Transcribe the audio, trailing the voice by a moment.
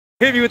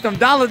Hit me with them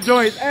dollar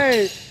joints.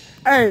 Hey,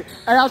 I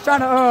was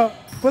trying to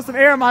put some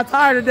air in my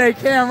tire today,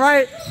 Cam,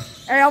 right?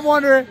 Hey, I'm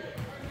wondering,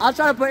 I was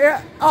trying to put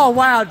air. Oh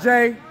wow,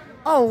 Jay.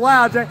 Oh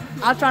wow, Jay.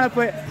 I was trying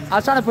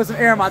to put some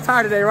air in my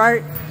tire today,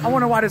 right? I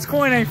wonder why this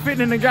coin ain't fitting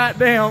in the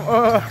goddamn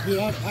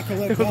Yeah, I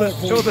collect dollar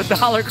coins. It was a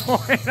dollar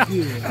coin.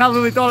 Yeah. And I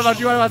literally thought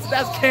about you. I said,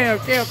 that's Cam.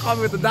 Cam called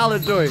me with the dollar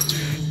joint.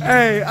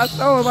 Hey, I was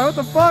like, what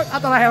the fuck? I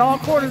thought I had all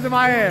quarters in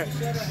my hand.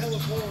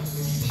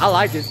 I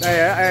like it.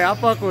 Hey, I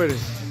fuck with it.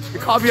 You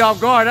caught me off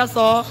guard, that's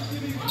all.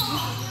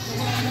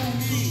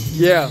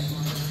 Yeah.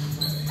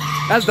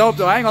 That's dope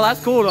though. I ain't gonna lie,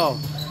 that's cool though.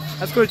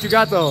 That's cool that you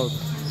got those.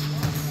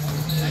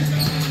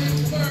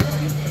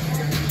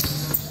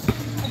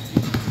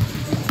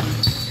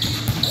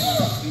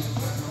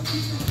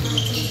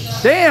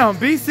 Damn,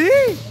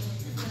 BC.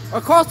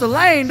 Across the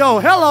lane though.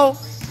 Hello.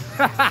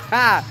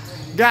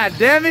 God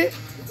damn it.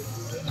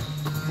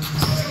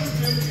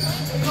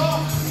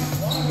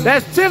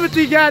 That's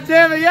Timothy,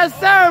 goddammit. Yes,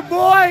 sir,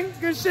 boy.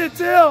 Good shit,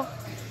 Till.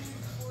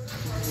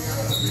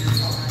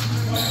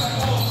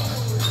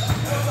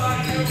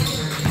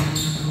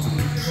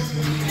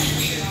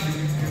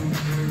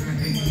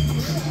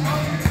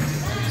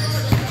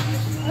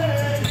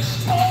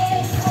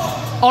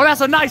 Oh,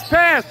 that's a nice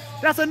pass.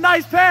 That's a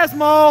nice pass,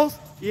 Moles.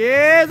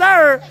 Yes,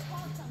 sir.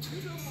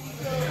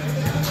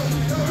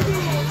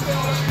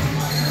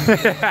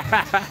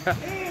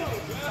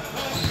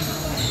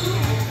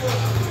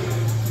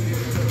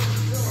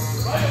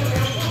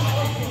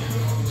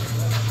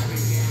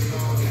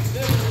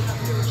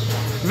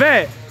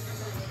 Vet,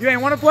 you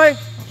ain't want to play?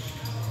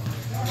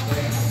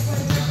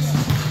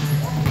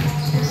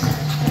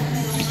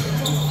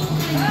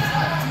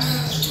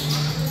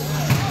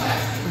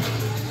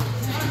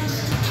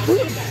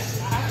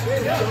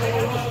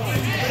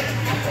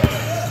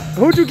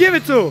 Who'd you give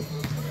it to?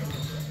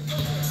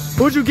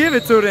 Who'd you give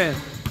it to then?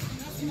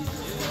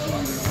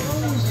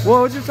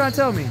 What was you trying to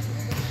tell me?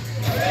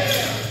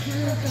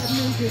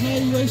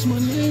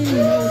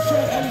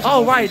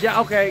 Oh, right, yeah,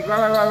 okay,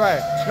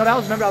 right. No, that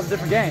was, remember, that was a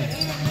different game.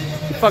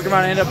 You fucked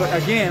around and ended up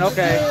again,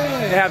 okay.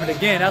 It happened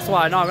again, that's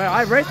why. No, man,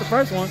 I erased the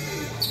first one.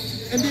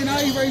 And then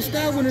I erased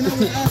that one, and I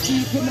was asking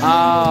you to put my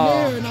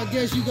name in there, and I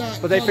guess you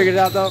got... But they figured it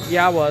out, though?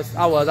 Yeah, I was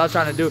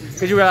trying to do,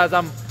 because you realize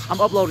I'm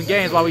uploading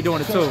games while we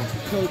doing it, too.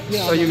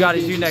 So you got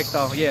it, you next,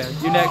 though. Yeah,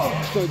 you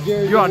next. So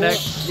Jerry, you're on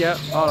next. Yep,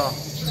 hold on.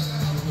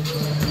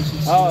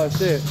 Oh,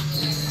 shit.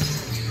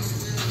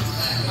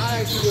 I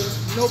actually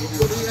didn't know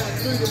because he had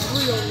 3 to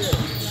 3 on there.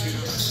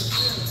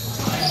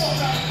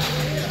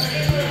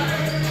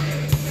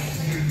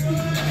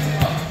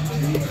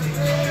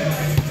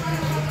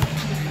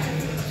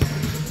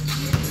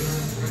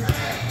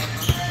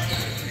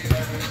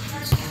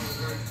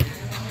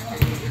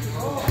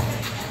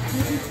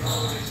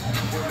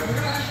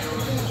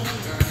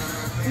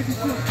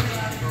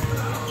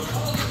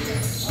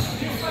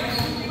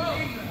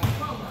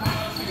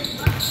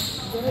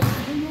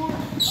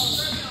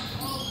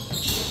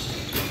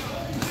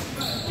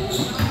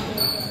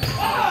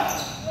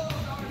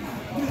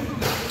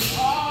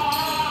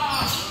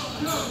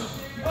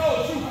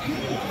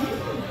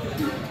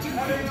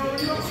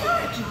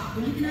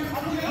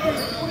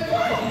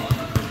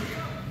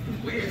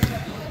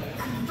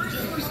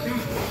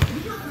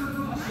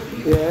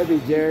 Yeah, that'd be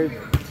Jerry.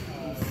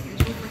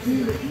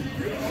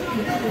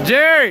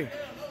 Jerry!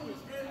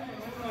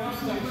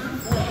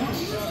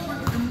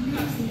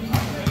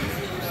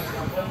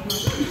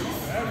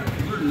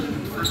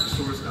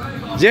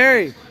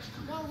 Jerry!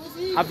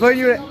 I put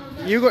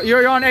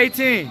you're on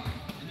 18.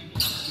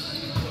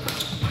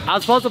 I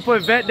was supposed to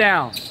put Vet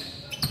down.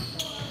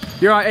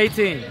 You're on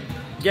 18.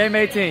 Game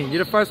 18.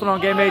 You're the first one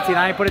on game 18.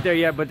 I ain't put it there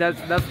yet, but that's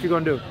what you're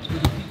gonna do.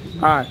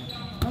 Alright.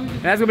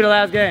 And that's gonna be the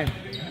last game.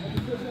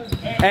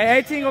 Hey,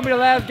 18 gonna be the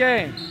last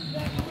game.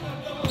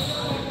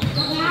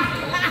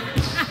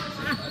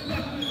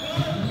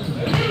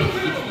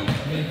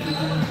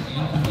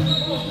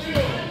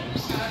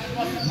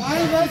 I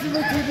ain't messing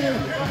with you,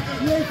 dude.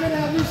 You ain't gonna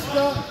have me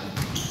stuck.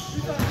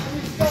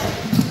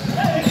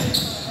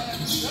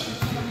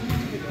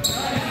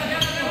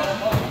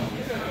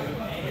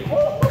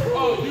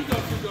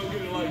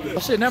 Oh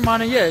shit, never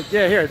mind. Yeah,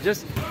 here,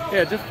 just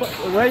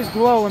raise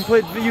glow and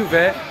put you,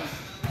 Vet.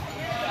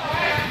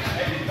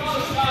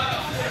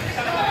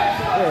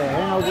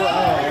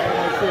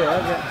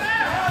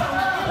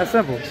 That's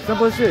simple.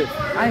 Simple as shit.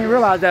 I didn't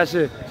realize that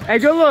shit. Hey,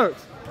 good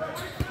looks.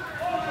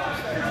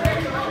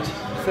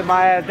 Sit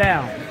my ass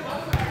down.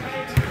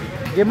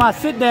 Get my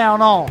sit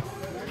down on.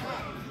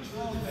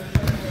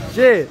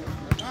 Shit.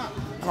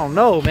 I don't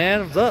know,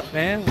 man. What's up,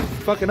 man?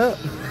 What's fucking up?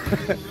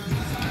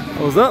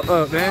 What's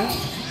up, man?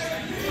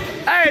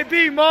 Hey,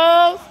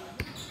 B-Moles.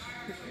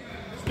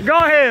 Go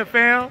ahead,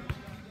 fam.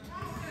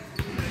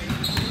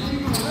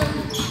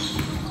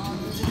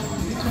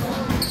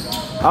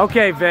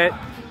 Okay, Vet.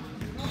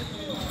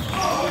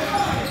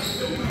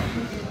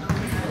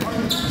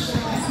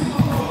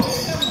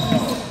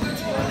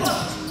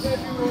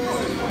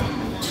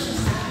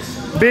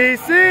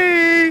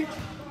 BC!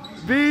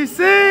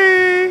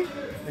 BC!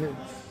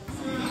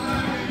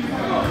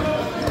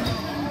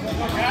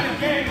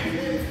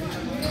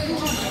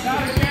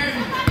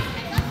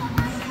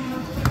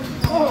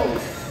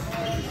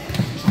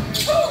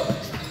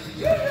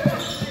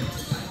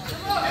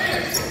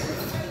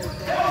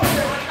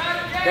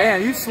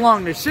 Damn, you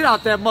slung the shit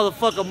out that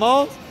motherfucker,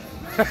 Mo.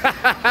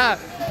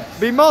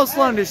 B-Mo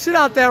slung the shit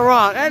out that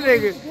rock. That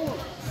nigga,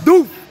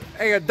 doof.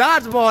 Nigga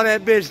dodgeball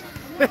that bitch.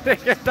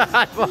 Nigga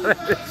dodgeball that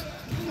bitch.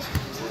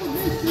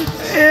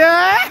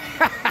 Yeah.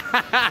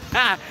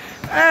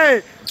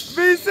 Hey,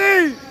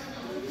 BC.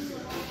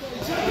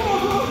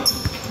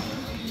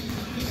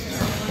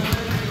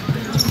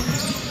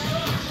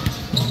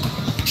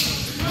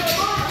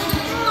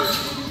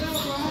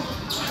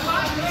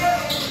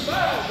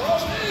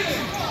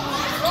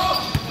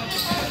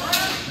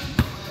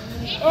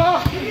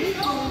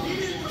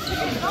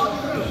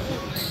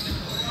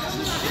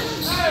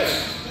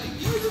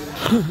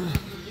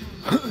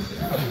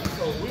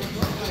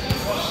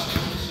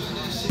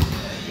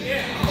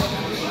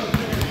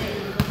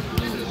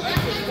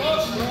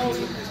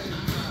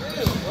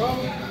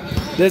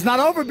 It's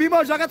not over,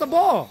 B-Mo. Y'all got the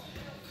ball.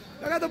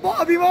 Y'all got the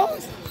ball, B-Mo.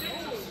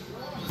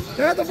 Y'all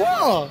got the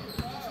ball.